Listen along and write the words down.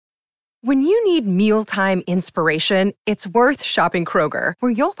When you need mealtime inspiration, it's worth shopping Kroger,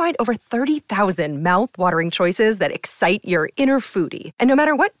 where you'll find over 30,000 mouth-watering choices that excite your inner foodie. And no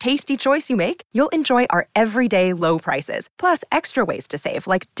matter what tasty choice you make, you'll enjoy our everyday low prices, plus extra ways to save,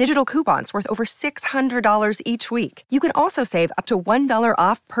 like digital coupons worth over $600 each week. You can also save up to $1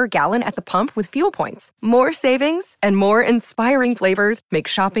 off per gallon at the pump with fuel points. More savings and more inspiring flavors make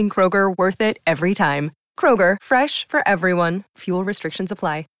shopping Kroger worth it every time. Kroger, fresh for everyone. Fuel restrictions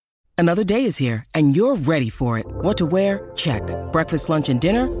apply. Another day is here, and you're ready for it. What to wear? Check. Breakfast, lunch, and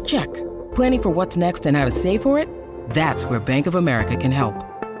dinner? Check. Planning for what's next and how to save for it? That's where Bank of America can help.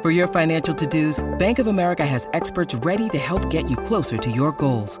 For your financial to-dos, Bank of America has experts ready to help get you closer to your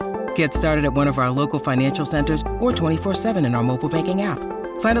goals. Get started at one of our local financial centers or 24/7 in our mobile banking app.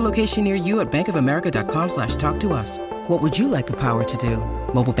 Find a location near you at bankofamerica.com/talktous. What would you like the power to do?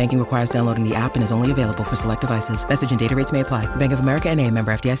 Mobile banking requires downloading the app and is only available for select devices. Message and data rates may apply. Bank of America N.A.,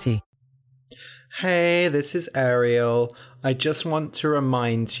 member FDIC. Hey, this is Ariel. I just want to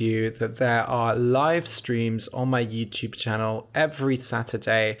remind you that there are live streams on my YouTube channel every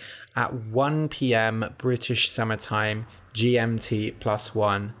Saturday at 1 p.m. British Summertime, GMT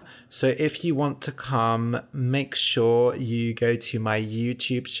 +1. So if you want to come, make sure you go to my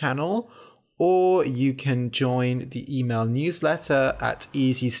YouTube channel, or you can join the email newsletter at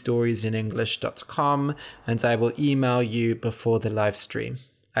easystoriesinenglish.com, and I will email you before the live stream.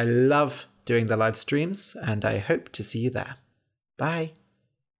 I love doing the live streams, and I hope to see you there. Bye.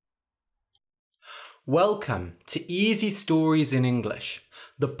 Welcome to Easy Stories in English,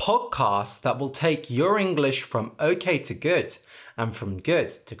 the podcast that will take your English from okay to good and from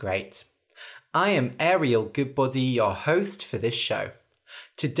good to great. I am Ariel Goodbody, your host for this show.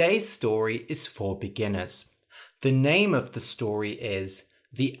 Today's story is for beginners. The name of the story is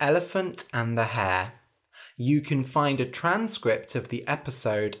The Elephant and the Hare. You can find a transcript of the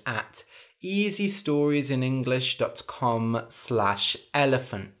episode at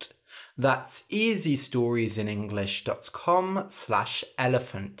easystoriesinenglish.com/elephant. That's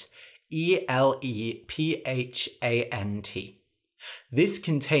easystoriesinenglish.com/elephant. ELEPHANT. This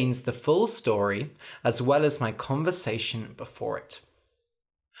contains the full story as well as my conversation before it.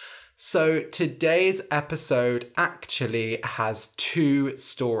 So today's episode actually has two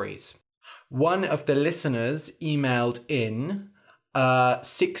stories. One of the listeners emailed in, a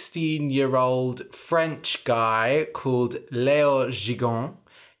 16-year-old French guy called Léo Gigon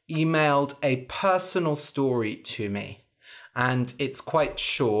emailed a personal story to me, and it's quite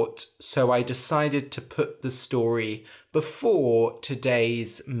short, so I decided to put the story before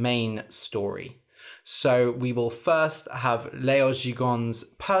today's main story. So we will first have Léo Gigon's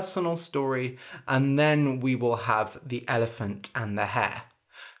personal story, and then we will have The Elephant and the Hare.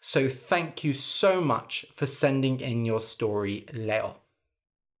 So thank you so much for sending in your story, Léo.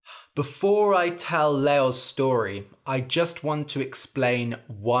 Before I tell Léo's story, I just want to explain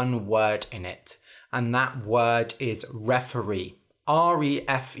one word in it, and that word is referee.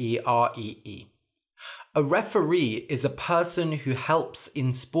 REFEREE. A referee is a person who helps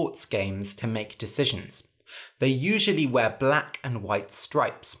in sports games to make decisions. They usually wear black and white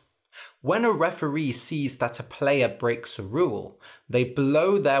stripes. When a referee sees that a player breaks a rule, they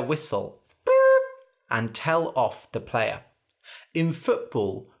blow their whistle and tell off the player. In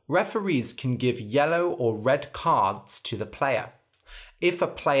football, referees can give yellow or red cards to the player. If a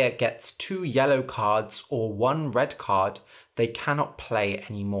player gets 2 yellow cards or 1 red card, they cannot play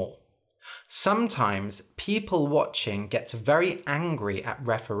anymore. Sometimes people watching get very angry at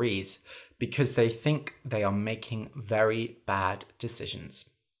referees because they think they are making very bad decisions.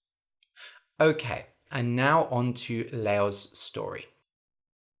 Okay, and now on to Léo's story.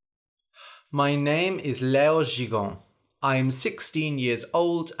 My name is Léo Gigon. I am 16 years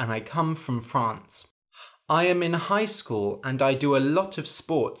old and I come from France. I am in high school and I do a lot of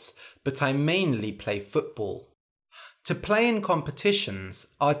sports, but I mainly play football. To play in competitions,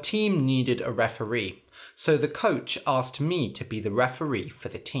 our team needed a referee, so the coach asked me to be the referee for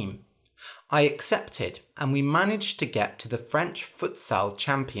the team. I accepted and we managed to get to the French Futsal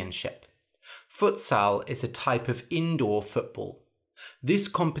Championship. Futsal is a type of indoor football. This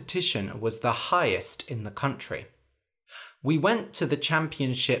competition was the highest in the country. We went to the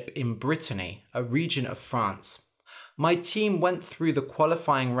championship in Brittany, a region of France. My team went through the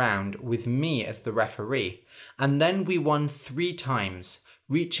qualifying round with me as the referee, and then we won 3 times,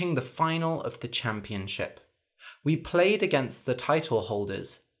 reaching the final of the championship. We played against the title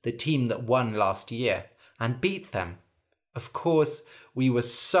holders, the team that won last year, and beat them. Of course, we were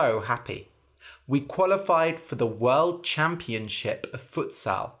so happy. We qualified for the World Championship of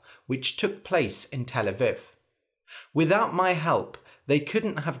Futsal, which took place in Tel Aviv. Without my help, They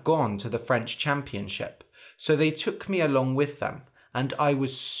couldn't have gone to the French Championship, so they took me along with them, and I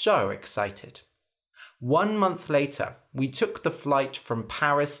was so excited. 1 month later, we took the flight from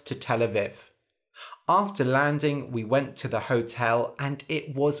Paris to Tel Aviv. After landing, we went to the hotel and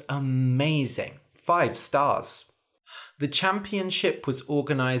it was amazing. 5 stars. The championship was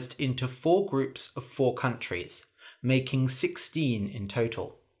organised into 4 groups of 4 countries, making 16 in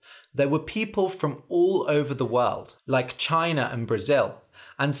total. There were people from all over the world, like China and Brazil,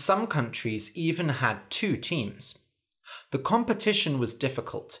 and some countries even had 2 teams. The competition was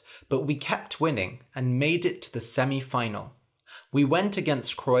difficult, but we kept winning and made it to the semi-final. We went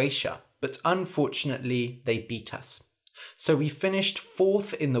against Croatia, but unfortunately they beat us. So we finished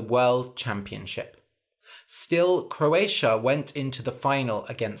 4th in the World Championship. Still, Croatia went into the final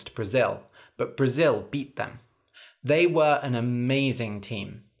against Brazil, but Brazil beat them. They were an amazing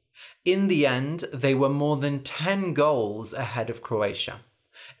team. In the end, they were more than 10 goals ahead of Croatia.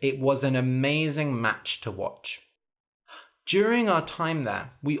 It was an amazing match to watch. During our time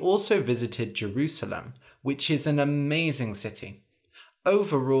there, we also visited Jerusalem, which is an amazing city.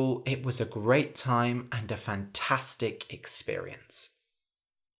 Overall, it was a great time and a fantastic experience.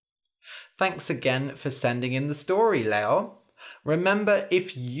 Thanks again for sending in the story, Leo. Remember,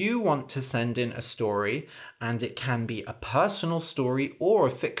 if you want to send in a story, and it can be a personal story or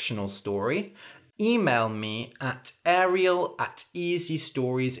a fictional story, email me at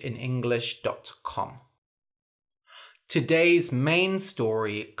ariel@easystoriesinenglish.com. Today's main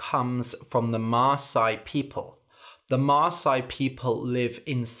story comes from the Maasai people. The Maasai people live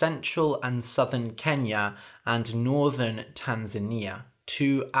in central and southern Kenya and northern Tanzania,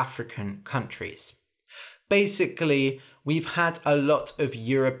 2 African countries. Basically, we've had a lot of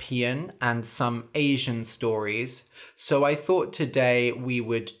European and some Asian stories, so I thought today we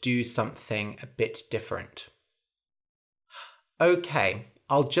would do something a bit different. Okay,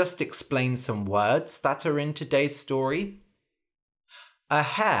 I'll just explain some words that are in today's story. A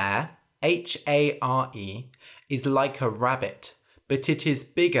hare, H-A-R-E, is like a rabbit, but it is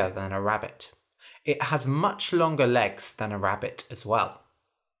bigger than a rabbit. It has much longer legs than a rabbit as well.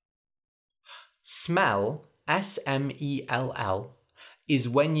 Smell, S-M-E-L-L, is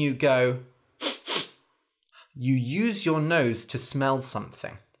when you go, you use your nose to smell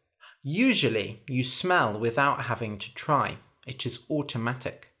something. Usually, you smell without having to try. It is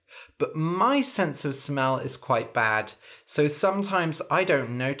automatic. But my sense of smell is quite bad, so sometimes I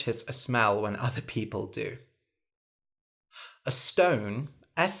don't notice a smell when other people do. A stone,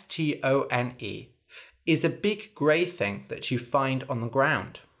 S-T-O-N-E, is a big grey thing that you find on the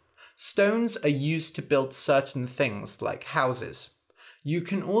ground. Stones are used to build certain things like houses. You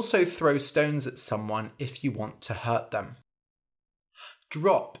can also throw stones at someone if you want to hurt them.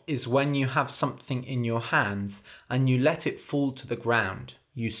 Drop is when you have something in your hands and you let it fall to the ground.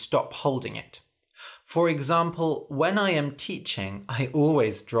 You stop holding it. For example, when I am teaching, I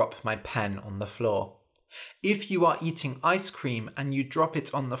always drop my pen on the floor. If you are eating ice cream and you drop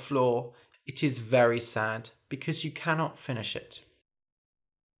it on the floor, it is very sad because you cannot finish it.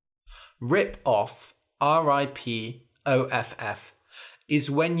 Rip off, R-I-P-O-F-F, is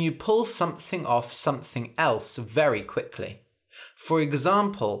when you pull something off something else very quickly. For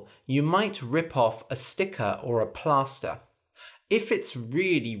example, you might rip off a sticker or a plaster. If it's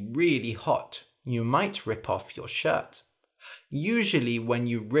really, really hot, you might rip off your shirt. Usually when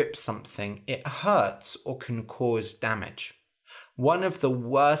you rip something, it hurts or can cause damage. One of the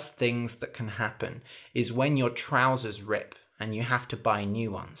worst things that can happen is when your trousers rip and you have to buy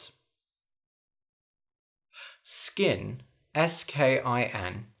new ones. Skin,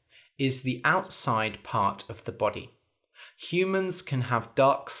 S-K-I-N, is the outside part of the body. Humans can have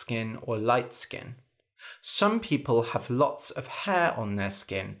dark skin or light skin. Some people have lots of hair on their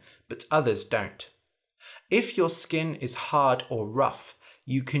skin, but others don't. If your skin is hard or rough,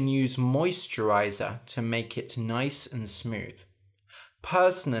 you can use moisturizer to make it nice and smooth.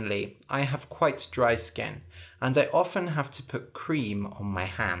 Personally, I have quite dry skin, and I often have to put cream on my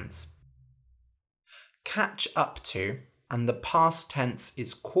hands. Catch up to, and the past tense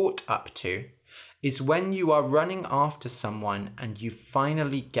is caught up to, is when you are running after someone and you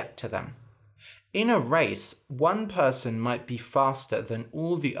finally get to them. In a race, one person might be faster than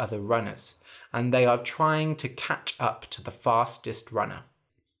all the other runners, and they are trying to catch up to the fastest runner.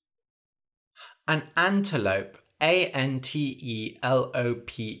 An antelope, A-N-T-E-L-O-P-E,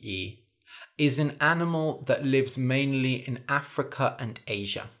 is an animal that lives mainly in Africa and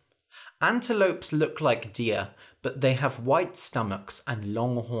Asia. Antelopes look like deer, but they have white stomachs and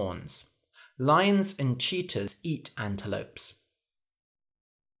long horns. Lions and cheetahs eat antelopes.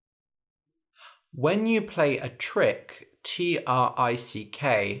 When you play a trick, trick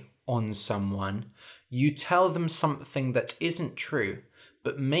on someone, you tell them something that isn't true,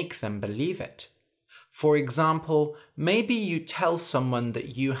 but make them believe it. For example, maybe you tell someone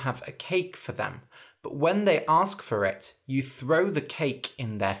that you have a cake for them, but when they ask for it, you throw the cake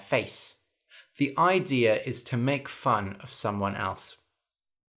in their face. The idea is to make fun of someone else.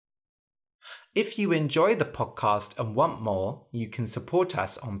 If you enjoy the podcast and want more, you can support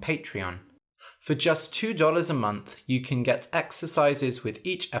us on Patreon. For just $2 a month, you can get exercises with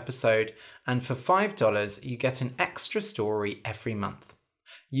each episode, and for $5, you get an extra story every month.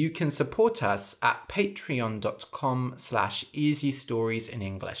 You can support us at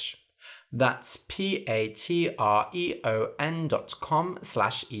patreon.com/easystoriesinenglish. That's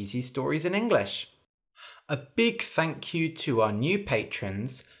patreon.com/easystoriesinenglish. A big thank you to our new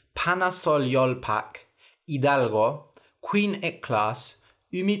patrons, Panasol Yolpak, Hidalgo, Queen Iklas,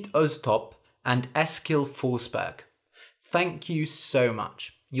 Umit Oztop, and Eskil Forsberg. Thank you so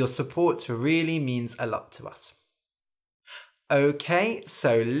much. Your support really means a lot to us. Okay,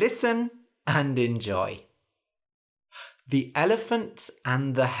 so listen and enjoy. The Elephant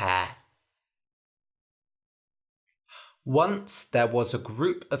and the Hare. Once there was a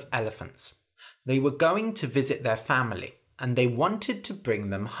group of elephants. They were going to visit their family and they wanted to bring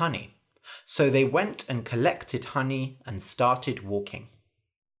them honey. So they went and collected honey and started walking.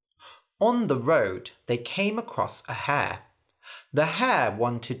 On the road, they came across a hare. The hare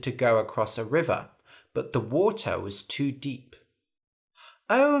wanted to go across a river, but the water was too deep.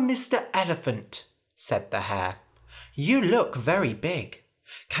 "Oh, Mr. Elephant," said the hare, "you look very big.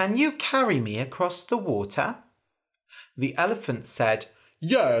 Can you carry me across the water?" The elephant said,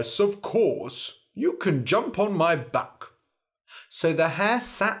 "Yes, of course. You can jump on my back." So the hare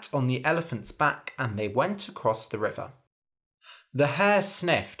sat on the elephant's back and they went across the river. The hare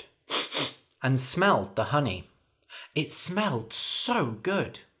sniffed and smelled the honey. It smelled so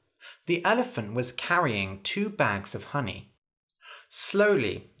good. The elephant was carrying 2 bags of honey.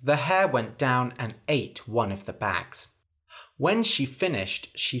 Slowly, the hare went down and ate one of the bags. When she finished,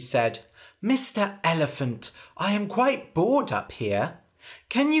 she said, "Mr. Elephant, I am quite bored up here.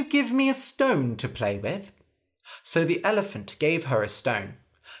 Can you give me a stone to play with?" So the elephant gave her a stone.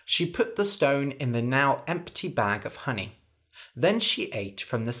 She put the stone in the now empty bag of honey. Then she ate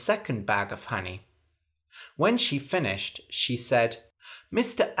from the second bag of honey. When she finished, she said,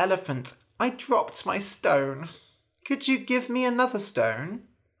 "Mr. Elephant, I dropped my stone. Could you give me another stone?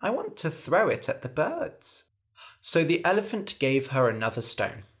 I want to throw it at the birds." So the elephant gave her another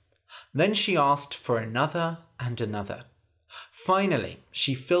stone. Then she asked for another and another. Finally,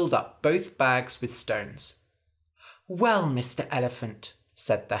 she filled up both bags with stones. "Well, Mr. Elephant,"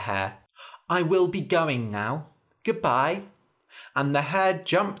 said the hare, "I will be going now. Goodbye." And the hare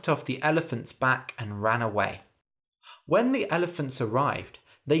jumped off the elephant's back and ran away. When the elephants arrived,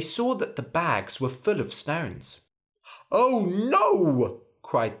 they saw that the bags were full of stones. "Oh no!"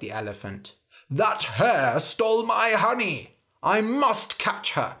 cried the elephant. "That hare stole my honey. I must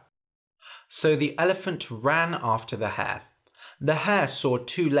catch her." So the elephant ran after the hare. The hare saw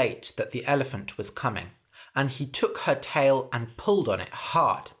too late that the elephant was coming, and he took her tail and pulled on it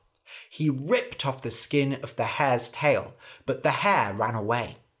hard. He ripped off the skin of the hare's tail, but the hare ran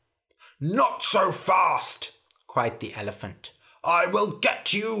away. "Not so fast!" cried the elephant. "I will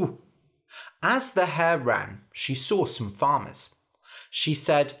get you!" As the hare ran, she saw some farmers. She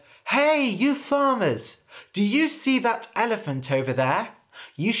said, "Hey, you farmers! Do you see that elephant over there?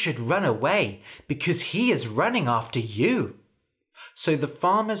 You should run away because he is running after you." So the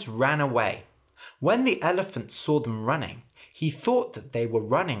farmers ran away. When the elephant saw them running, he thought that they were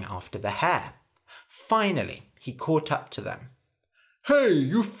running after the hare. Finally, he caught up to them. "Hey,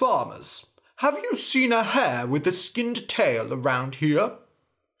 you farmers! Have you seen a hare with a skinned tail around here?"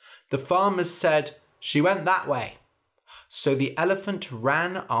 The farmers said, "She went that way." So the elephant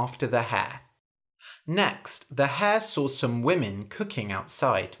ran after the hare. Next, the hare saw some women cooking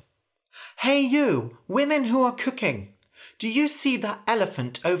outside. "Hey you, women who are cooking! Do you see that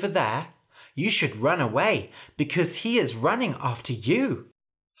elephant over there? You should run away because he is running after you."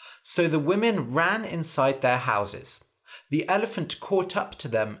 So the women ran inside their houses. The elephant caught up to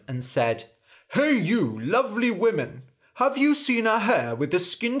them and said, "Hey you, lovely women! Have you seen a hare with a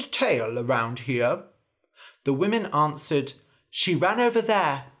skinned tail around here?" The women answered, "She ran over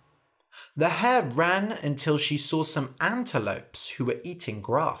there." The hare ran until she saw some antelopes who were eating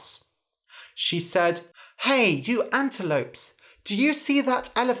grass. She said, "Hey, you antelopes, do you see that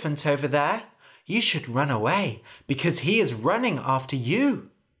elephant over there? You should run away because he is running after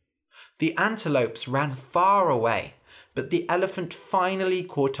you." The antelopes ran far away, but the elephant finally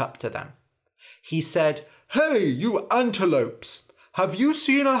caught up to them. He said, "Hey, you antelopes! Have you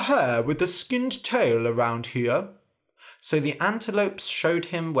seen a hare with a skinned tail around here?" So the antelopes showed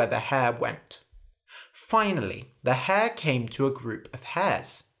him where the hare went. Finally, the hare came to a group of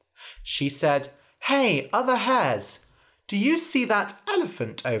hares. She said, "Hey, other hares! Do you see that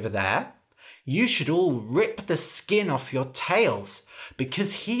elephant over there? You should all rip the skin off your tails,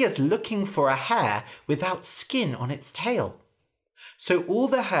 because he is looking for a hare without skin on its tail." So all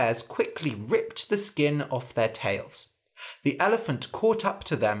the hares quickly ripped the skin off their tails. The elephant caught up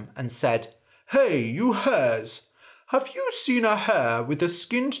to them and said, "Hey, you hares! Have you seen a hare with a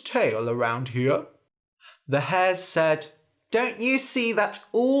skinned tail around here?" The hares said, "Don't you see that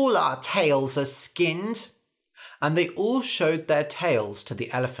all our tails are skinned?" And they all showed their tails to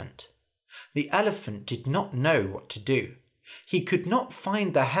the elephant. The elephant did not know what to do. He could not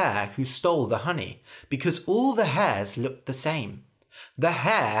find the hare who stole the honey because all the hares looked the same. The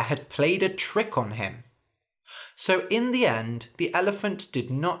hare had played a trick on him. So in the end, the elephant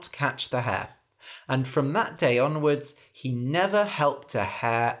did not catch the hare, and from that day onwards, he never helped a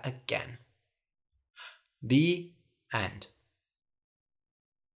hare again. The end.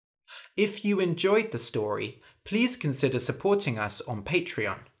 If you enjoyed the story, please consider supporting us on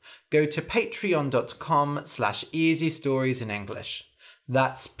Patreon. Go to patreon.com/easystoriesinenglish.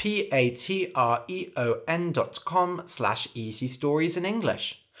 That's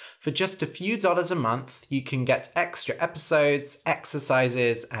patreon.com/easystoriesinenglish. For just a few dollars a month, you can get extra episodes,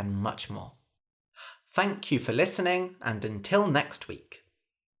 exercises, and much more. Thank you for listening, and until next week.